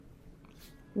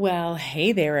Well,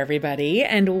 hey there, everybody,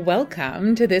 and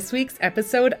welcome to this week's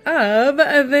episode of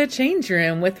The Change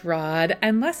Room with Rod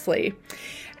and Lesley.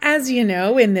 As you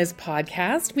know, in this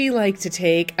podcast, we like to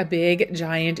take a big,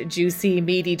 giant, juicy,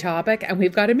 meaty topic, and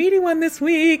we've got a meaty one this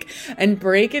week, and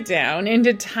break it down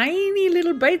into tiny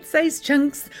little bite-sized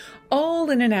chunks, all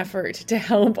in an effort to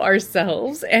help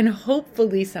ourselves and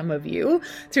hopefully some of you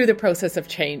through the process of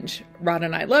change. Rod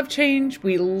and I love change.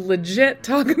 We legit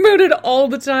talk about it all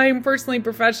the time, personally,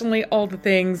 professionally, all the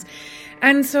things.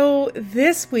 And so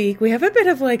this week we have a bit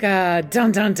of like a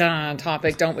dun-dun-dun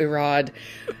topic, don't we, Rod?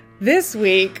 This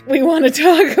week we want to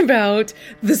talk about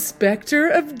the spectre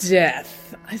of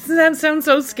death. Doesn't that sound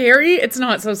so scary? It's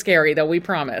not so scary, though, we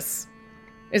promise.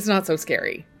 It's not so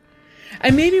scary.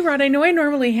 And maybe, Rod, I know I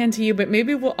normally hand to you, but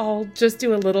maybe I'll just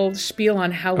do a little spiel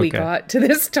on how we got to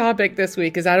this topic this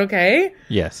week. Is that okay?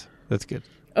 Yes, that's good.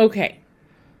 Okay.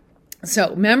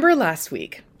 So, remember last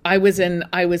week, I was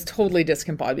totally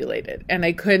discombobulated, and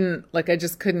I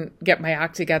just couldn't get my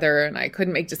act together, and I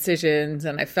couldn't make decisions,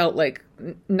 and I felt like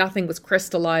nothing was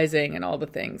crystallizing and all the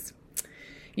things.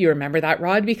 You remember that,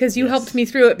 Rod, because you helped me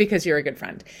through it because you're a good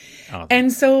friend. Oh,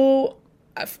 and so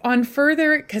on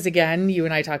further, because again, you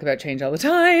and I talk about change all the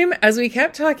time, as we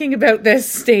kept talking about this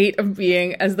state of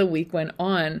being as the week went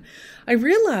on, I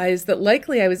realized that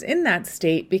likely I was in that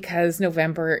state because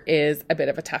November is a bit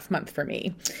of a tough month for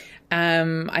me.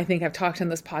 I think I've talked on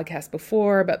this podcast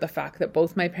before about the fact that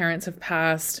both my parents have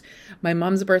passed. My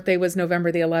mom's birthday was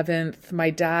November the 11th. My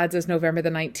dad's is November the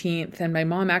 19th. And my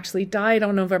mom actually died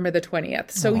on November the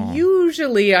 20th. So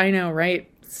usually, I know, right?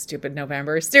 Stupid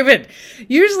November. Stupid.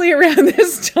 Usually around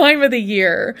this time of the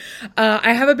year,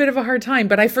 I have a bit of a hard time,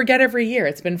 but I forget every year.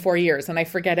 It's been 4 years and I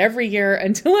forget every year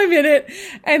until I'm in it.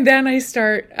 And then I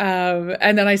start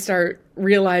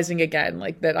realizing again,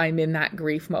 like that I'm in that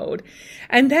grief mode.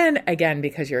 And then again,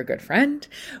 because you're a good friend,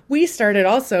 we started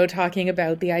also talking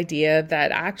about the idea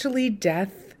that actually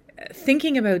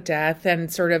thinking about death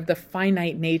and sort of the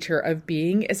finite nature of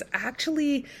being is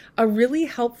actually a really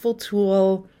helpful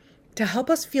tool to help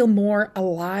us feel more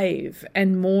alive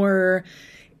and more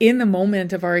in the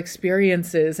moment of our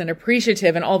experiences and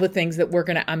appreciative and all the things that we're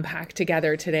going to unpack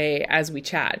together today as we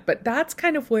chat. But that's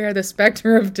kind of where the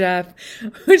specter of death,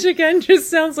 which again just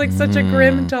sounds like such a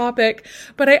grim topic,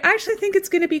 but I actually think it's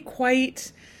going to be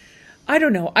quite, I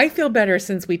don't know, I feel better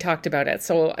since we talked about it.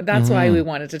 So that's why we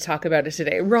wanted to talk about it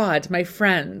today. Rod, my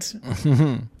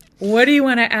friend, what do you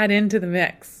want to add into the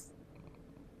mix?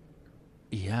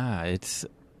 Yeah,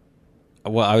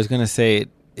 well, I was going to say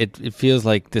it feels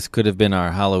like this could have been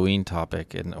our Halloween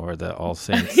topic or the All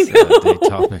Saints Day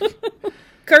topic.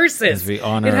 Curses. It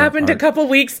happened a couple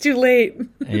weeks too late.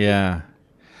 Yeah.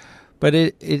 But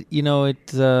I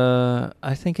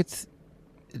think it's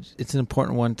an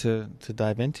important one to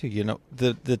dive into,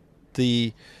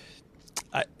 the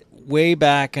way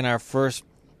back in our first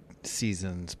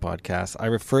season's podcast, I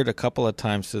referred a couple of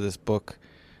times to this book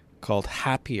called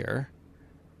Happier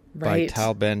by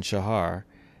Tal Ben-Shahar.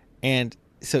 And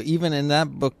so even in that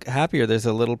book, Happier, there's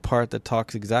a little part that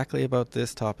talks exactly about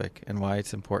this topic and why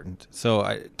it's important.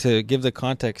 So to give the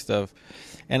context of,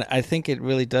 and I think it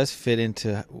really does fit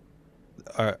into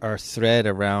our thread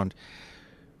around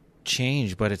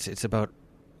change, but it's about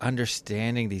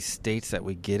understanding these states that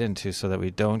we get into so that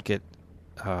we don't get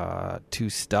too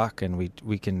stuck, and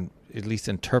we can at least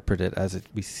interpret it as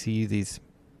we see these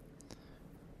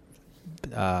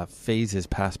phases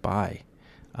pass by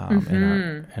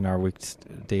in our weeks,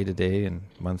 day to day and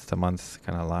month to month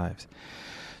kind of lives.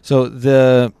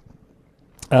 So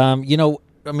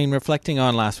reflecting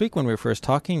on last week when we were first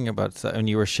talking about and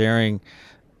you were sharing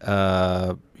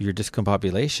your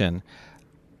discombobulation,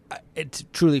 it's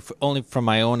truly only from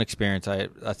my own experience.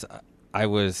 I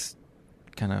was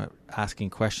kind of asking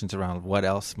questions around what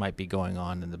else might be going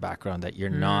on in the background that you're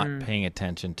not paying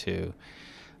attention to.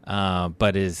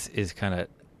 But is kind of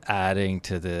adding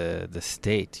to the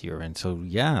state you're in. So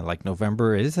yeah, like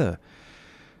November is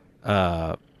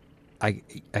I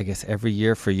guess every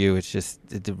year for you, it's just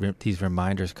these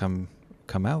reminders come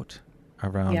out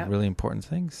around really important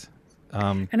things.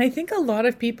 And I think a lot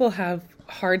of people have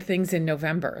hard things in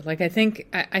November. Like I think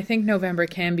November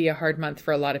can be a hard month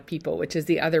for a lot of people, which is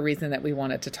the other reason that we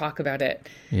wanted to talk about it.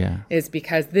 Yeah, is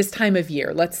because this time of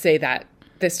year, let's say that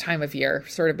this time of year,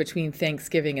 sort of between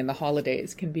Thanksgiving and the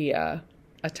holidays, can be a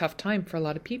tough time for a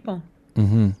lot of people.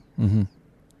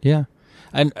 Yeah.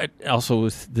 And also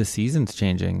with the seasons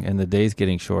changing and the days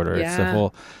getting shorter, it's the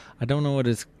whole, I don't know what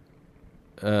is,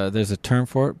 there's a term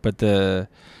for it, but that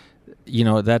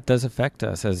does affect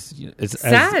us as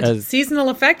seasonal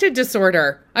affective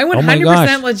disorder. I would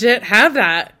 100% legit have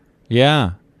that.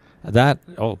 Yeah. That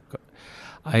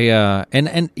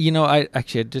and you know, I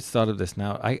just thought of this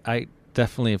now. I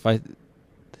definitely, if I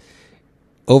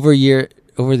over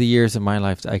the years of my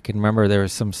life, I can remember there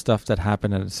was some stuff that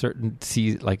happened at a certain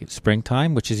like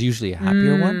springtime, which is usually a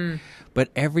happier one. But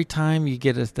every time you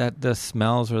get the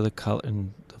smells or the color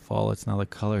in the fall, it's now the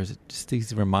colors. Just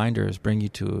these reminders bring you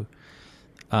to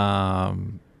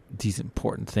these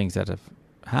important things that have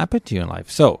happened to you in life.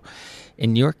 So,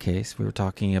 in your case, we were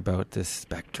talking about this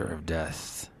spectre of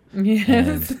death.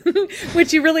 Yes,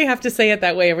 which you really have to say it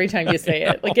that way every time you say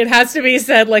it. Like, it has to be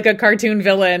said like a cartoon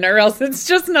villain, or else it's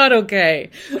just not okay.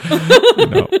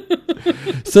 No.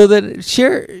 So then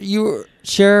share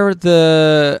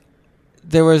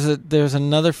there's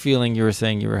another feeling you were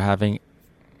saying you were having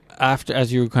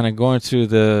as you were kind of going through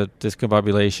the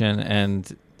discombobulation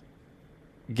and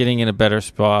getting in a better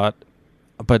spot,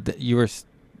 but you're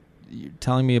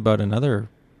telling me about another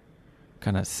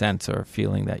kind of sense or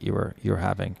feeling that you're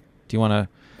having. Do you want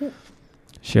to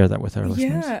share that with our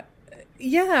listeners?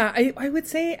 Yeah, I would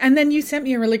say. And then you sent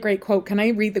me a really great quote. Can I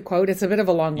read the quote? It's a bit of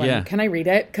a long one. Yeah. Can I read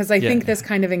it? Because I think this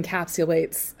kind of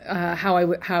encapsulates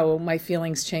how my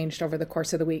feelings changed over the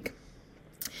course of the week.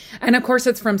 And of course,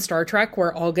 it's from Star Trek,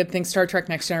 where all good things, Star Trek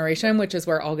Next Generation, which is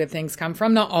where all good things come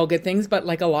from. Not all good things, but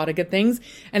like a lot of good things.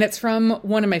 And it's from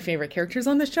one of my favorite characters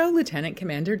on the show, Lieutenant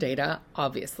Commander Data,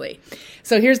 obviously.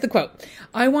 So here's the quote.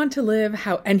 I want to live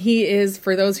and he is,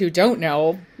 for those who don't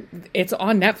know, it's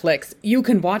on Netflix. You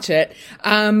can watch it.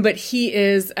 But he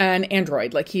is an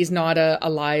android. Like, he's not a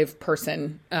live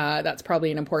person. That's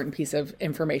probably an important piece of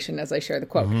information as I share the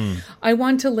quote. I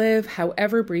want to live,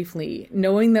 however briefly,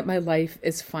 knowing that my life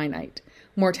is finite.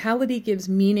 Mortality gives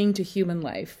meaning to human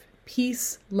life.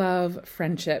 Peace, love,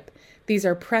 friendship. These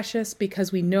are precious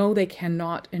because we know they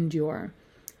cannot endure.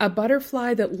 A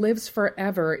butterfly that lives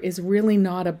forever is really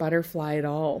not a butterfly at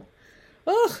all.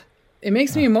 Ugh. It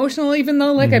makes me emotional, even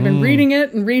though I've been reading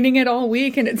it all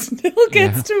week, and it still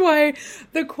gets to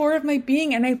the core of my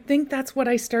being. And I think that's what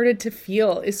I started to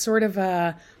feel, is sort of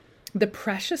the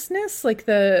preciousness, like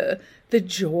the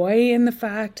joy in the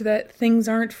fact that things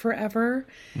aren't forever,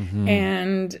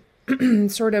 and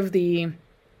sort of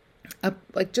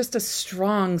just a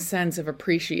strong sense of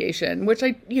appreciation, which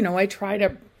I try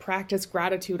to practice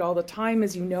gratitude all the time,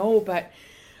 as you know, but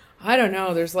I don't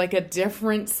know, there's like a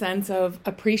different sense of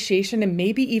appreciation and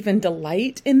maybe even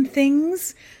delight in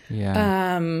things.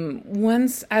 Yeah.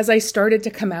 Once, as I started to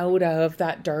come out of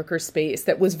that darker space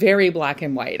that was very black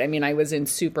and white. I mean, I was in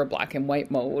super black and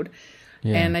white mode.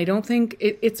 Yeah. And I don't think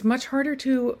it's much harder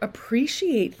to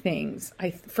appreciate things,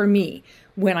 for me,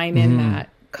 when I'm in that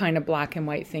kind of black and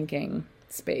white thinking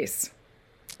space.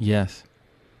 Yes.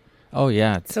 Oh,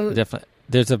 yeah. So definitely.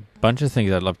 There's a bunch of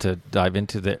things I'd love to dive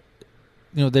into there.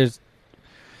 You know, there's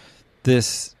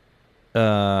this,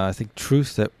 I think,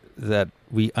 truth that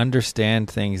we understand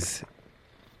things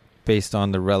based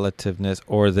on the relativeness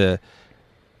or the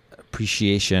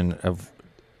appreciation of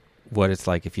what it's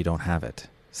like if you don't have it.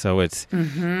 So it's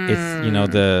in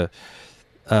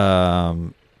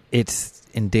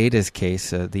Data's case,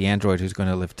 the android who's going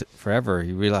to live forever.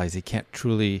 You realize he can't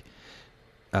truly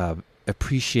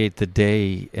appreciate the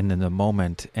day and in the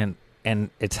moment, and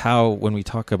it's how when we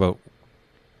talk about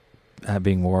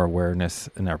having more awareness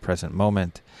in our present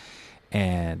moment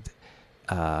and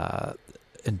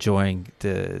enjoying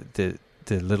the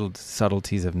little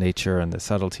subtleties of nature and the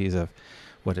subtleties of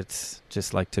what it's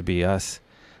just like to be us,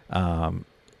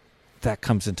 that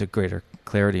comes into greater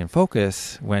clarity and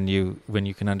focus when you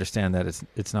can understand that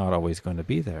it's not always going to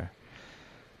be there.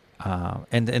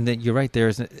 And then you're right,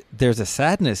 there's a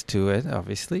sadness to it,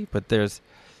 obviously, but there's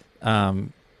a,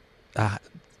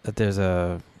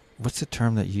 what's the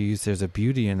term that you use? There's a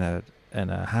beauty and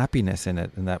a happiness in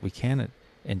it, and that we can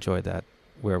enjoy that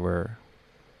where we're,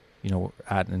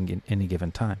 at any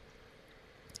given time.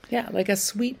 Yeah, like a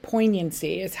sweet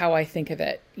poignancy is how I think of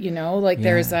it.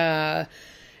 There's I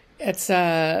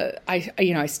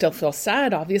still feel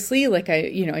sad, obviously. Like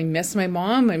I miss my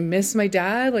mom, I miss my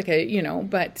dad,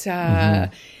 but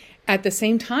at the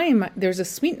same time, there's a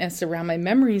sweetness around my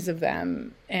memories of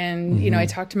them. And, I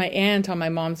talked to my aunt on my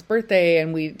mom's birthday,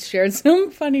 and we shared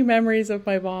some funny memories of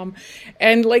my mom.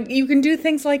 And you can do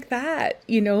things like that,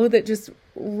 that just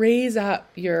raise up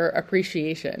your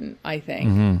appreciation, I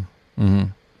think.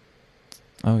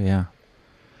 Oh, yeah.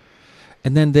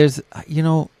 And then there's,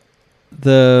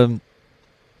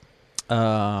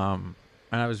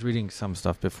 and I was reading some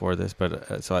stuff before this,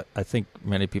 but so I think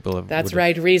many people have. That's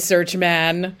right, research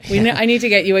man. I need to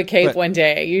get you a cape one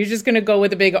day. You're just going to go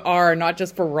with a big R, not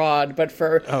just for Rod, but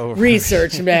for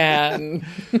research man.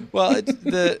 Well,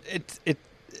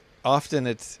 often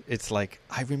it's like,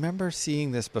 I remember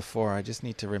seeing this before. I just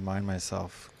need to remind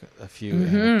myself a few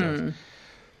anecdotes.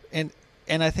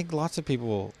 And I think lots of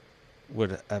people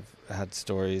would have had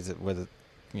stories with,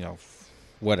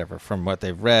 whatever, from what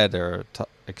they've read or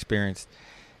experienced.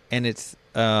 And it's,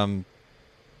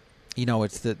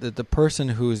 it's the person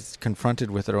who's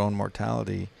confronted with their own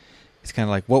mortality. It's kind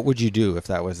of like, what would you do if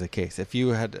that was the case? If you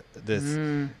had this,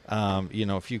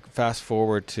 if you fast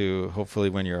forward to hopefully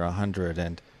when you're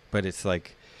 100, but it's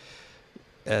like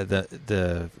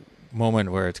the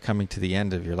moment where it's coming to the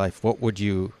end of your life, what would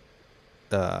you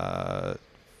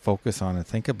focus on and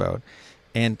think about?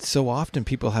 And so often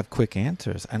people have quick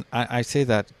answers. And I say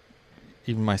that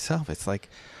even myself. It's like,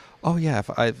 oh yeah,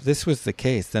 if this was the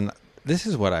case, then this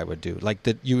is what I would do. Like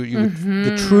that you would,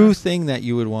 the true thing that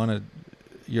you would want to,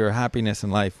 your happiness in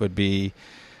life would be,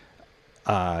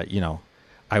 I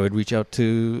would reach out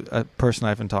to a person I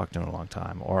haven't talked to in a long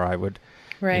time, or I would,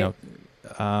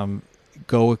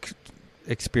 go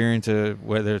experience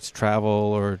whether it's travel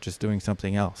or just doing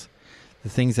something else. The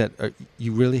things that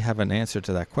you really have an answer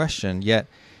to that question yet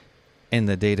in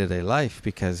the day-to-day life,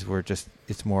 because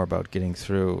it's more about getting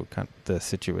through the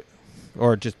situation,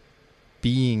 or just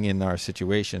being in our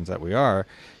situations that we are.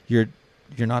 You're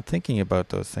not thinking about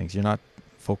those things. You're not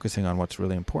focusing on what's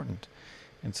really important.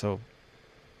 And so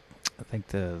I think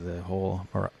the whole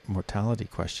mortality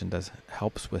question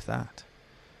helps with that.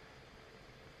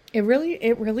 It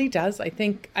really does. I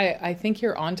think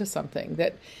you're onto something,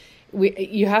 that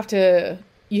you have to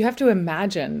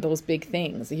imagine those big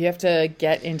things. You have to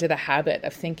get into the habit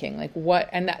of thinking like what,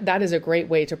 and that is a great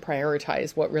way to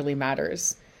prioritize what really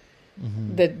matters.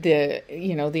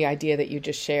 The idea that you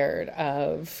just shared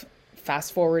of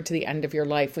fast forward to the end of your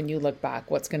life, when you look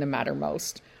back, what's going to matter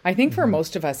most. I think for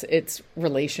most of us, it's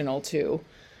relational too.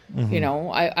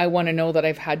 I want to know that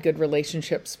I've had good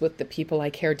relationships with the people I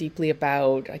care deeply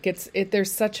about. Like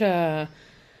there's such a,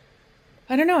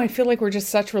 I don't know, I feel like we're just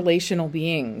such relational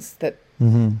beings that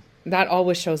that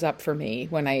always shows up for me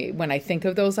when I think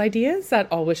of those ideas.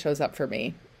 That always shows up for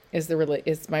me is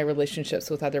my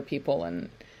relationships with other people, and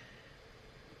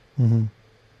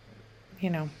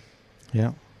Yeah,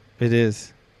 it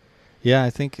is. Yeah, I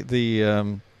think I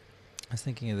was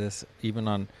thinking of this even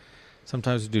on,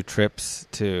 sometimes we do trips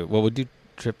to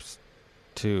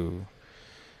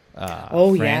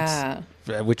France,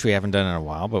 which we haven't done in a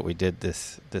while, but we did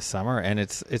this summer. And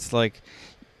it's like,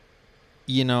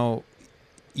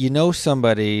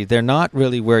 somebody, they're not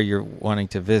really where you're wanting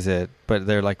to visit, but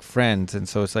they're like friends. And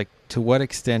so it's like, to what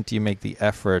extent do you make the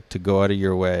effort to go out of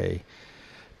your way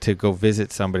to go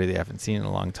visit somebody they haven't seen in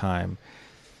a long time,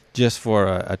 just for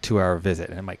a 2-hour visit?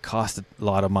 And it might cost a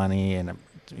lot of money and,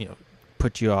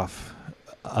 put you off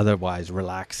otherwise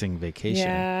relaxing vacation.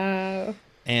 Yeah.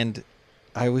 And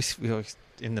I always,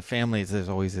 in the families, there's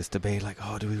always this debate like,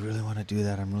 oh, do we really want to do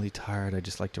that? I'm really tired. I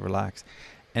just like to relax.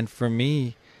 And for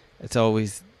me, it's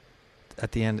always,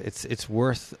 at the end, it's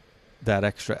worth that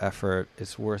extra effort.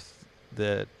 It's worth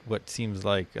what seems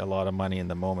like a lot of money in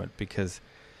the moment, because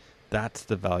that's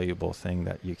the valuable thing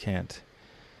that you can't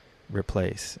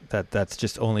replace. That's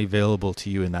just only available to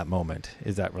you in that moment,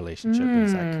 is that relationship,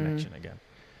 is that connection again.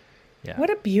 Yeah. What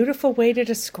a beautiful way to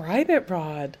describe it,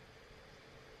 Rod.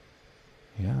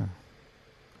 Yeah.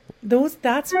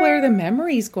 That's where the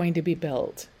memory's going to be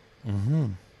built.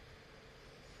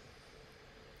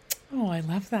 Oh, I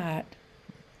love that.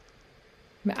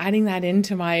 I'm adding that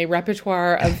into my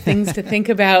repertoire of things to think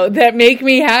about that make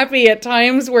me happy at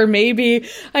times where maybe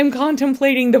I'm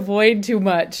contemplating the void too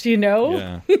much,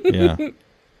 Yeah.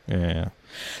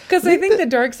 Because I think the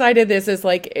dark side of this is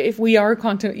like, if we are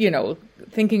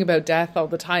thinking about death all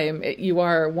the time,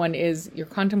 you're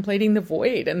contemplating the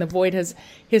void, and the void has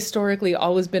historically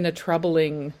always been a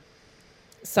troubling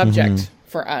subject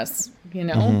for us,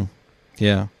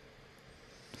 Yeah.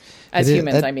 As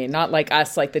humans, I mean, not like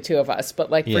us, like the two of us,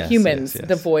 but like for humans,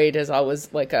 the void is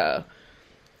always like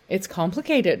it's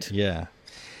complicated. Yeah.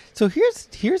 So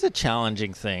here's a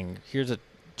challenging thing. Here's a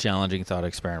challenging thought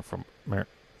experiment for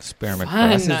us.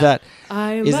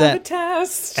 I love a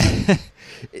test.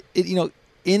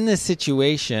 In this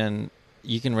situation,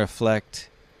 you can reflect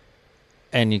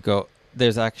and you go,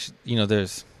 there's actually,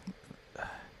 there's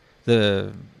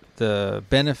the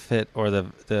benefit or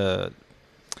the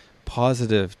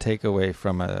positive takeaway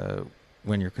from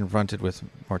when you're confronted with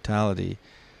mortality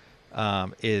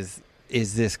is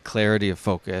this clarity of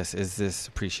focus, is this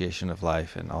appreciation of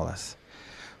life and all this.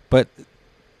 But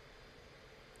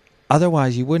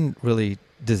otherwise, you wouldn't really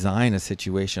design a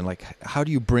situation like, how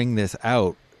do you bring this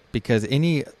out? Because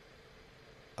any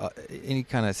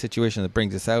kind of situation that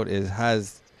brings this out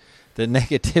has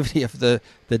negativity of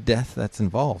the death that's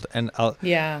involved. And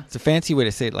it's a fancy way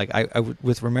to say it. Like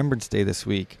with Remembrance Day this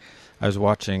week, I was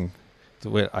watching. The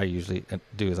way I usually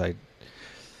do is I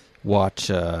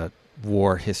watch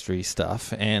war history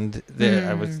stuff, and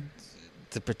the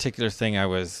particular thing I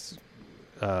was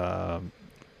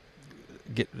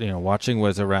watching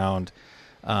was around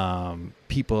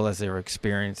people as they were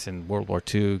experiencing World War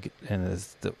II, and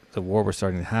as the war was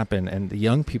starting to happen, and the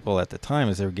young people at the time,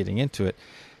 as they were getting into it,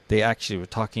 they actually were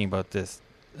talking about this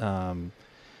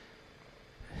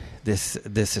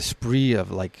this esprit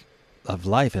of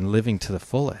life and living to the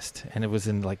fullest. And it was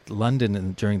in like London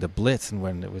and during the Blitz, and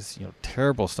when it was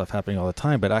terrible stuff happening all the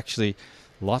time, but actually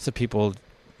lots of people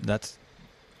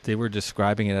they were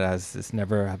describing it as this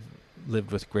never have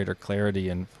lived with greater clarity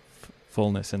and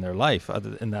fullness in their life other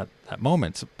than that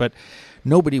moment. But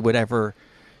nobody would ever,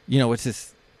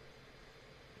 it's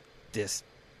this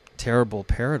terrible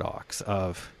paradox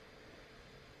of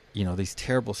these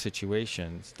terrible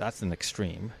situations. That's an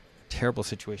extreme. Terrible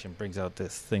situation brings out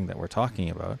this thing that we're talking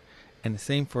about, and the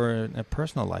same for a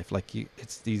personal life. Like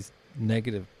it's these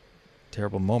negative,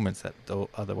 terrible moments that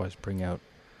otherwise bring out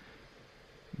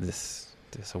this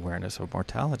awareness of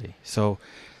mortality. So,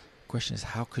 the question is,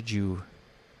 how could you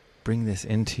bring this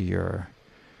into your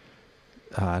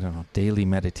daily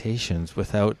meditations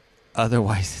without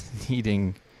otherwise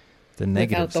needing the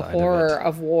negative without the side horror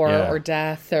of war or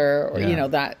death or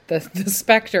that the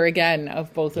specter again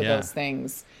of both of those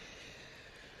things.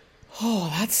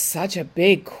 Oh, that's such a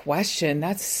big question.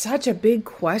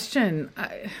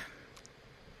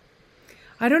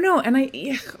 I don't know. And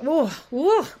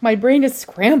my brain is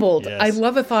scrambled. Yes. I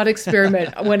love a thought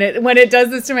experiment when it does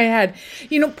this to my head.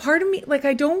 Part of me, like,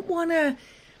 I don't want to,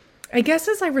 I guess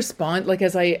as I respond, like,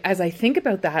 as I think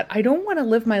about that, I don't want to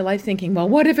live my life thinking, well,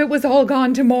 what if it was all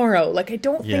gone tomorrow? Like, I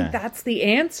don't think that's the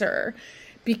answer,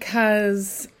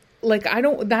 because like,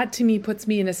 that to me puts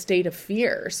me in a state of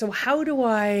fear. So how do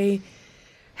I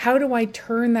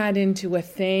turn that into a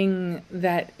thing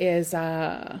that is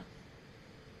a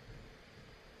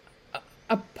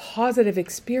positive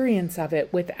experience of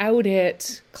it without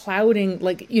it clouding,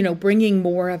 like, bringing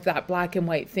more of that black and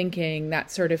white thinking, that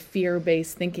sort of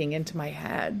fear-based thinking into my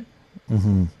head?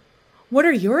 Mm-hmm. What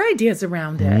are your ideas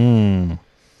around it?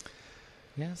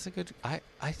 Yeah, it's a good,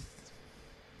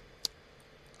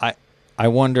 I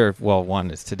wonder if, well,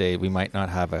 one is today we might not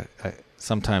have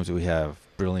sometimes we have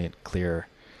brilliant, clear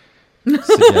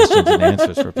suggestions and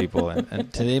answers for people,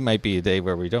 and today might be a day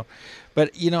where we don't. But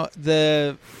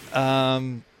I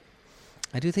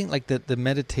do think like the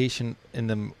meditation in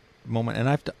the moment,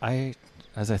 and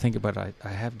as I think about it, I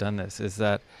have done this, is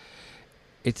that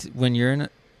it's when you're in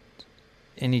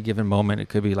any given moment, it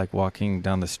could be like walking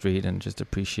down the street and just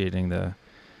appreciating the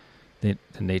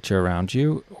nature around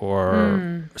you,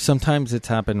 or sometimes it's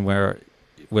happened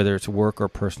whether it's work or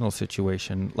personal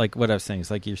situation, like what I was saying, is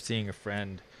like you're seeing a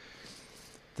friend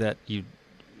that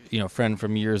friend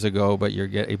from years ago, but you're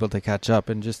able to catch up,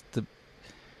 and just the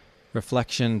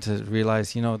reflection to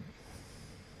realize,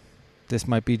 this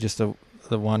might be just the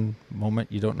one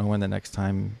moment. You don't know when the next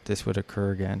time this would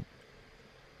occur again.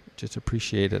 Just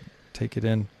appreciate it, take it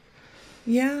in.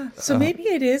 Yeah. So maybe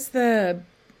it is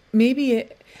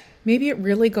maybe it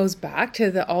really goes back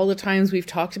to all the times we've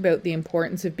talked about the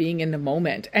importance of being in the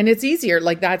moment. And it's easier.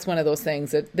 Like, that's one of those things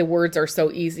that the words are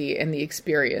so easy and the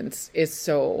experience is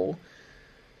so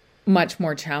much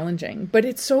more challenging. But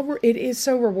it is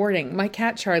so rewarding. My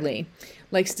cat, Charlie,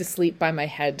 likes to sleep by my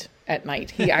head at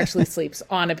night. He actually sleeps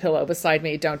on a pillow beside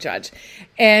me. Don't judge.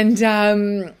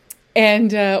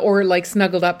 Or like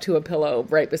snuggled up to a pillow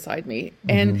right beside me. Mm-hmm.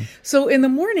 And so in the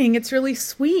morning, it's really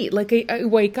sweet. Like I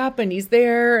wake up and he's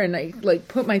there, and I like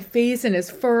put my face in his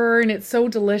fur, and it's so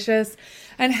delicious.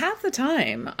 And half the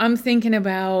time I'm thinking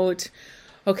about,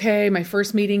 okay, my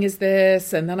first meeting is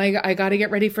this, and then I got to get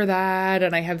ready for that,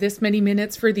 and I have this many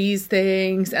minutes for these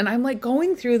things. And I'm like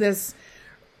going through this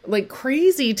like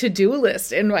crazy to-do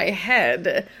list in my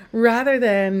head rather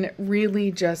than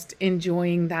really just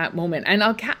enjoying that moment. And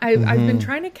I've been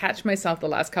trying to catch myself the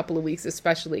last couple of weeks,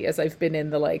 especially as I've been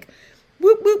in the like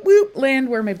whoop, whoop, whoop land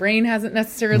where my brain hasn't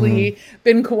necessarily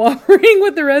been cooperating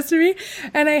with the rest of me.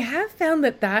 And I have found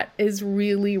that is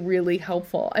really, really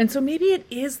helpful. And so maybe it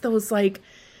is those like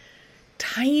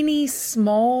tiny,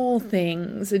 small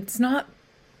things. It's not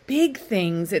big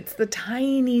things. It's the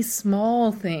tiny,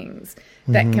 small things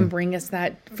that can bring us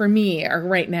that, for me, or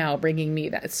right now, bringing me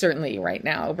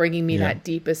that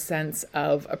deepest sense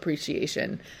of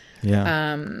appreciation. Yeah.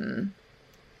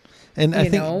 And I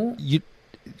think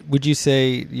would you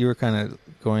say you were kind of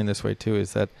going this way too,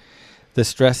 is that the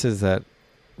stresses that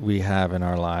we have in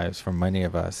our lives, for many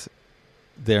of us,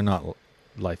 they're not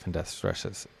life and death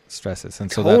stresses.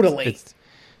 And so Totally.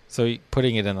 so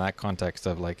putting it in that context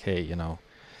of like, hey, you know,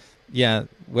 yeah,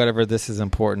 whatever, this is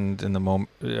important in the moment,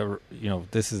 you know,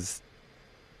 this is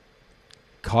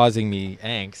causing me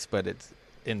angst, but it's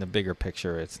in the bigger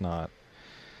picture, it's not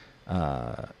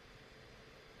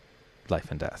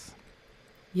life and death.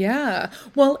 Yeah.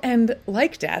 Well, and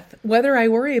like death, whether I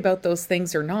worry about those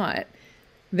things or not,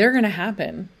 they're going to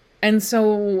happen. And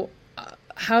so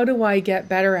how do I get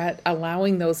better at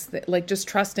allowing those, like just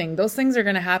trusting those things are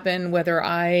going to happen, whether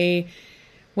I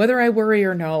worry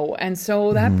or no. And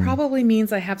so that probably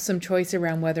means I have some choice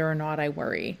around whether or not I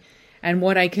worry and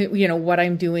what I can, you know, what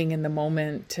I'm doing in the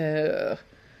moment to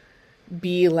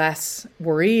be less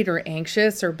worried or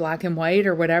anxious or black and white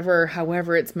or whatever,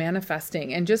 however it's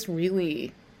manifesting, and just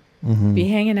really be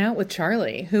hanging out with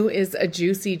Charlie, who is a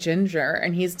juicy ginger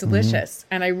and he's delicious.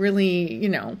 And I really, you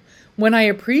know, when I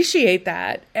appreciate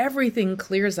that, everything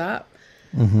clears up.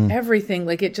 Everything,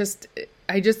 like it just,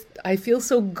 I feel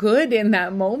so good in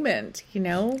that moment, you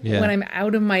know, when I'm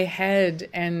out of my head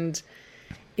and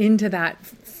into that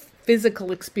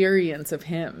physical experience of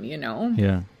him, you know?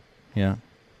 Yeah. Yeah.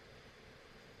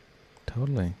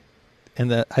 Totally.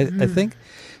 And that, I think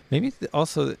maybe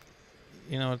also,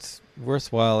 you know, it's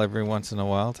worthwhile every once in a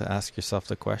while to ask yourself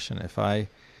the question, if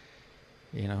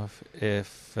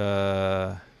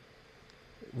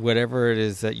whatever it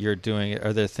is that you're doing,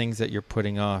 are there things that you're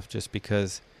putting off just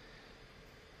because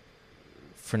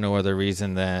for no other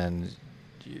reason than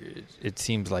it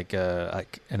seems like an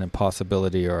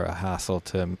impossibility or a hassle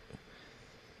to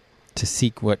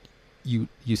seek what you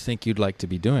think you'd like to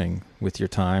be doing with your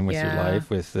time, with your life,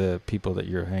 with the people that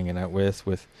you're hanging out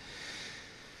with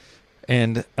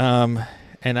and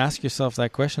ask yourself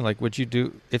that question, like, would you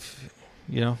do if,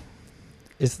 you know,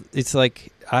 it's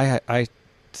like I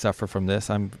suffer from this.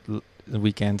 The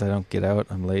weekends I don't get out.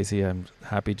 I'm lazy. I'm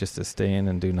happy just to stay in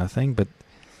and do nothing.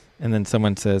 And then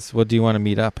someone says, well, do you want to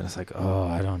meet up? And it's like, oh,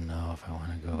 I don't know if I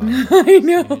want to go out. I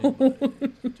know.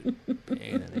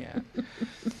 Pain in the ass.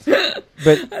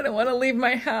 But I don't want to leave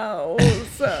my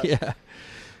house. Yeah.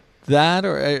 That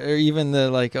or even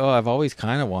the like, oh, I've always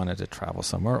kind of wanted to travel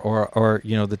somewhere, or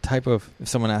you know, the type of, if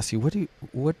someone asks you,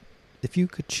 what if you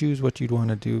could choose what you'd want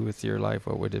to do with your life,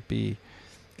 what would it be?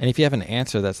 And if you have an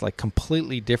answer that's like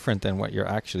completely different than what you're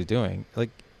actually doing, like,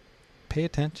 pay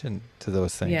attention to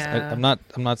those things. Yeah. I'm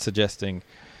not suggesting,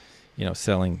 you know,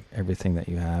 selling everything that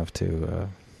you have to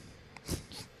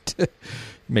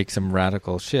make some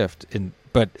radical shift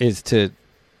but is to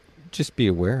just be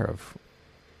aware of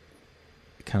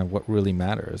kind of what really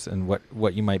matters and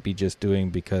what you might be just doing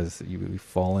because you've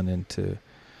fallen into,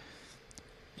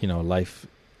 you know, life.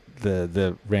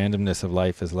 The randomness of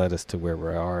life has led us to where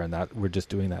we are, and that we're just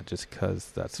doing that just because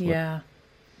that's what. Yeah.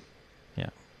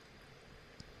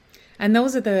 And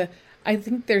those are I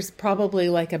think there's probably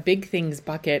like a big things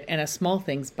bucket and a small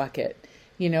things bucket.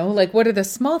 You know, like what are the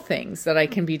small things that I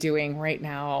can be doing right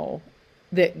now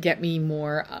that get me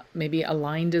more maybe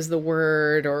aligned is the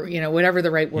word, or, you know, whatever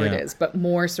the right word is, but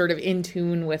more sort of in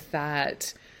tune with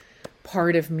that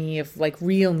part of me, of like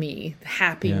real me,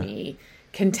 happy me,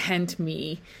 content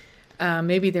me.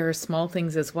 Maybe there are small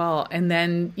things as well. And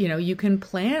then, you know,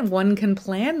 one can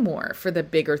plan more for the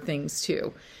bigger things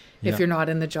too. If you're not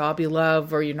in the job you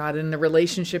love, or you're not in the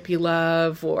relationship you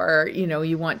love, or, you know,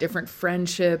 you want different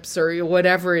friendships or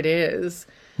whatever it is.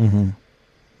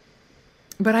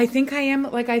 But I think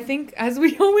I think, as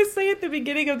we always say at the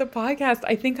beginning of the podcast,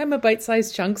 I think I'm a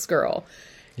bite-sized chunks girl.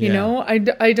 You know, I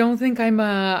don't think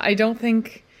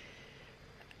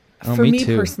for me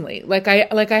personally, like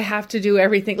I have to do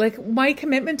everything. Like one of my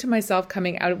commitments to myself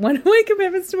coming out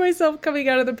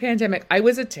of the pandemic, I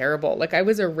was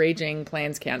a raging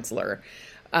plans canceller,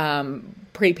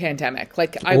 pre-pandemic.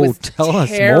 Like I was tell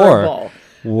terrible. Us more.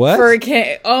 What?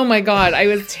 Oh my God, I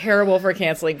was terrible for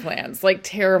canceling plans. Like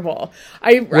terrible.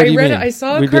 I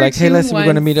saw a We'd cartoon be like, hey, Lesley, we're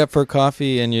going to once. meet up for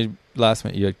coffee, and last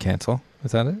minute you'd cancel.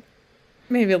 Is that it?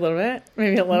 Maybe a little bit.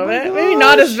 Maybe gosh. Maybe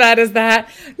not as bad as that.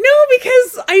 No,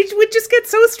 because I would just get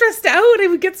so stressed out. I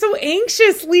would get so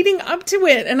anxious leading up to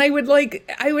it. And I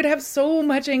would have so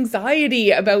much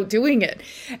anxiety about doing it.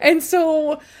 And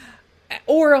so,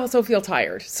 or also feel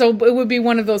tired. So it would be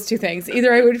one of those two things.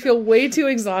 Either I would feel way too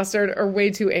exhausted or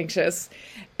way too anxious.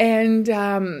 And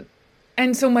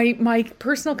so my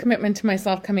personal commitment to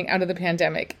myself coming out of the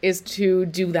pandemic is to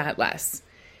do that less.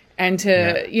 And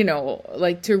to, you know,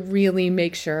 like to really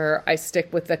make sure I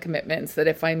stick with the commitments, that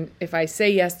if I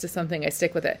say yes to something, I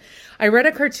stick with it. I read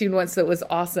a cartoon once that was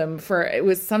awesome. It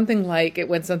went something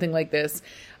like this.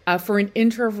 For an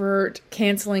introvert,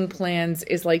 canceling plans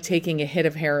is like taking a hit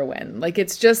of heroin. Like,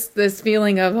 it's just this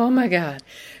feeling of, oh my God,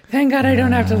 thank God I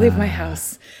don't have to leave my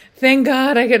house. Thank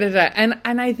God I get it. And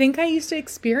I think I used to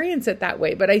experience it that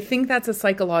way, but I think that's a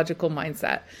psychological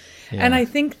mindset. Yeah. And I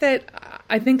think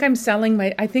I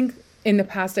think in the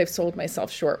past I've sold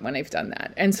myself short when I've done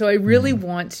that. And so I really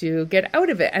want to get out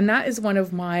of it. And that is one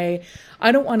of I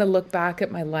don't want to look back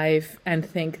at my life and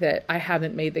think that I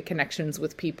haven't made the connections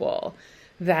with people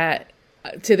with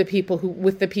the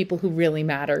people who really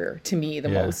matter to me the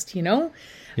most, you know?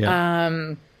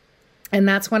 Yeah. And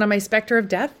that's one of my spectre of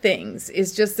death things,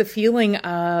 is just the feeling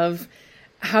of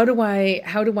how do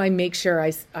I make sure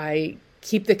I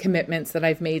keep the commitments that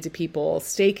I've made to people,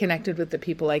 stay connected with the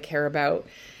people I care about,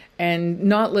 and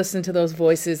not listen to those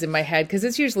voices in my head, because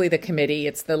it's usually the committee.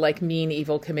 It's the like mean,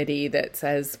 evil committee that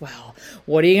says, well,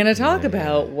 what are you going to talk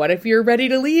about? What if you're ready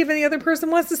to leave and the other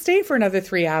person wants to stay for another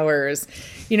 3 hours?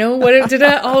 You know, what if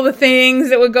all the things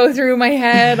that would go through my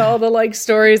head, all the like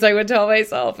stories I would tell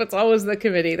myself. It's always the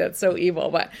committee that's so evil.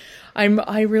 But I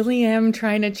really am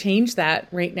trying to change that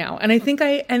right now. And I think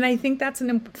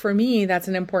for me, that's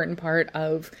an important part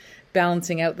of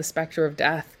balancing out the specter of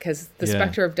death, because the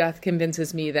specter of death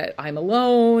convinces me that I'm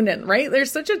alone, and there's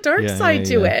such a dark side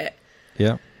to it.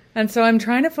 Yeah. And so I'm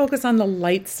trying to focus on the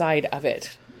light side of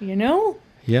it, you know?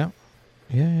 Yeah.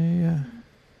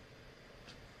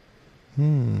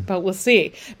 But we'll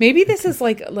see. Maybe this is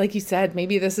like you said,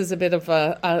 maybe this is a bit of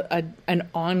an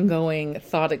ongoing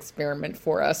thought experiment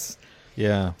for us.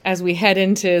 Yeah. As we head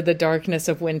into the darkness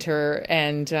of winter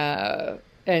and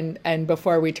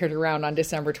before we turn around on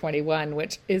December 21,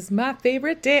 which is my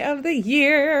favorite day of the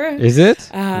year. Is it?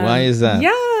 Why is that?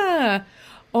 Yeah.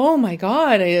 Oh my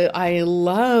God. I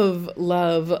love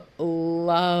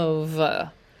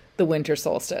the winter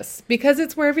solstice, because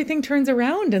it's where everything turns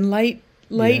around and light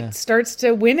starts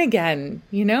to win again,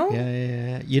 you know?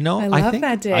 Yeah. You know, I love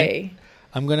that day.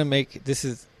 I'm going to make,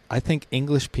 I think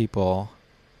English people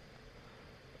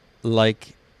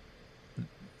like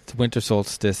the winter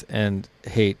solstice and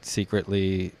hate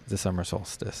secretly the summer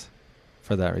solstice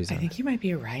for that reason. I think you might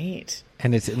be right.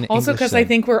 And it's an also because I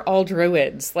think we're all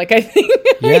druids. Like, I think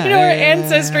our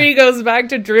ancestry goes back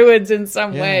to druids in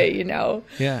some way, you know?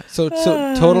 Yeah. So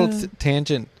total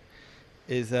tangent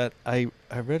is that I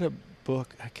read a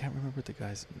book. I can't remember the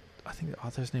guy's. I think the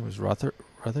author's name was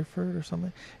Rutherford or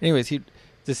something. Anyways,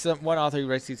 one author who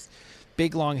writes these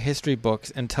big long history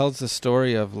books and tells the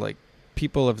story of like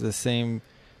people of the same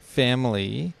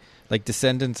family, like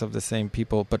descendants of the same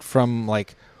people, but from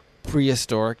like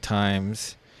prehistoric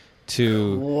times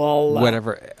to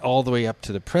whatever, all the way up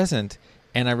to the present.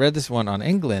 And I read this one on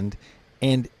England,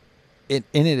 and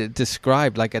it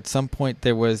described like at some point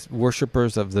there was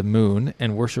worshippers of the moon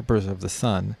and worshippers of the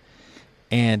sun,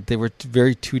 and they were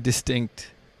two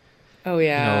distinct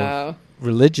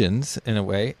religions in a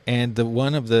way. And the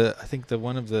one of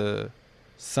the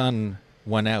sun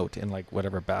won out in like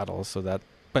whatever battle, so that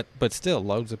but still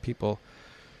loads of people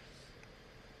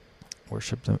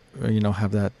worship them, or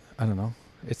have that, I don't know,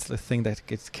 it's the thing that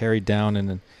gets carried down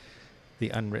in the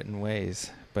unwritten ways.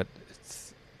 But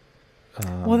it's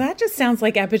well, that just sounds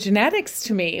like epigenetics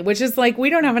to me, which is like, we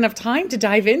don't have enough time to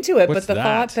dive into it. But the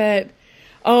thought that,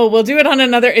 we'll do it on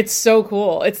another, it's so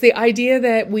cool. It's the idea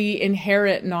that we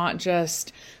inherit not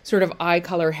just sort of eye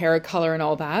color, hair color and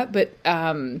all that, but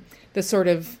the sort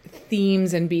of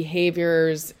themes and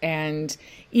behaviors and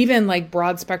even like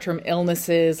broad spectrum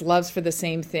illnesses, loves for the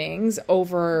same things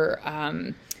over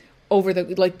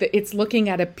it's looking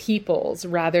at a people's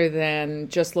rather than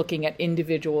just looking at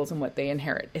individuals and what they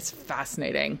inherit. It's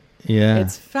fascinating. Yeah.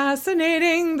 It's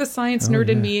fascinating. The science nerd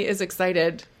in me is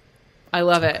excited. I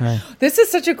love it. This is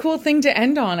such a cool thing to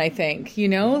end on, I think,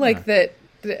 like that.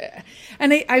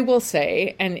 And I will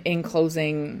say, and in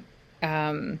closing,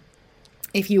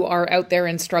 if you are out there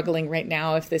and struggling right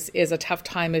now, if this is a tough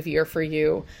time of year for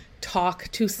you, talk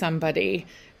to somebody.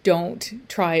 Don't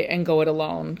try and go it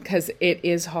alone, because it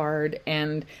is hard,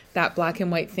 and that black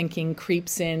and white thinking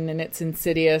creeps in, and it's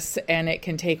insidious, and it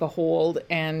can take a hold.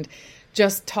 And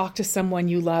just talk to someone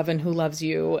you love and who loves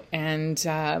you, and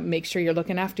make sure you're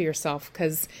looking after yourself,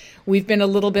 because we've been a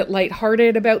little bit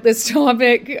lighthearted about this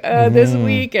topic this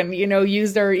week, and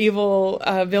used our evil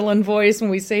villain voice when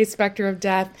we say specter of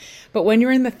death. But when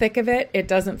you're in the thick of it, it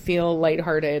doesn't feel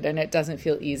lighthearted and it doesn't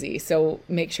feel easy. So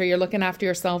make sure you're looking after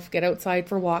yourself. Get outside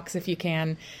for walks if you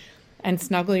can, and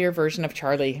snuggle your version of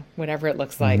Charlie, whatever it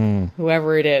looks like,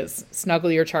 whoever it is.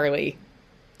 Snuggle your Charlie.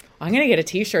 I'm going to get a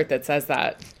t-shirt that says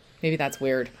that. Maybe that's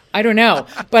weird. I don't know,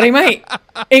 but I might.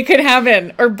 It could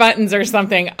happen. Or buttons or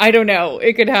something. I don't know.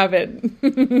 It could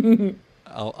happen.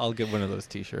 I'll get one of those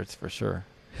T-shirts for sure.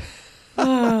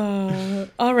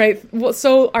 All right. Well,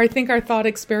 so I think our thought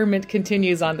experiment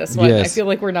continues on this one. Yes. I feel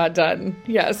like we're not done.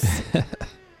 Yes.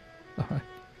 All right.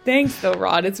 Thanks, though,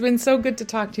 Rod. It's been so good to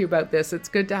talk to you about this. It's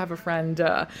good to have a friend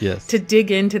Yes. to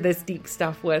dig into this deep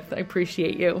stuff with. I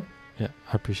appreciate you. Yeah,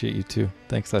 I appreciate you too.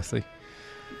 Thanks, Lesley.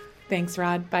 Thanks,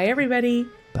 Rod. Bye, everybody.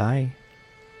 Bye.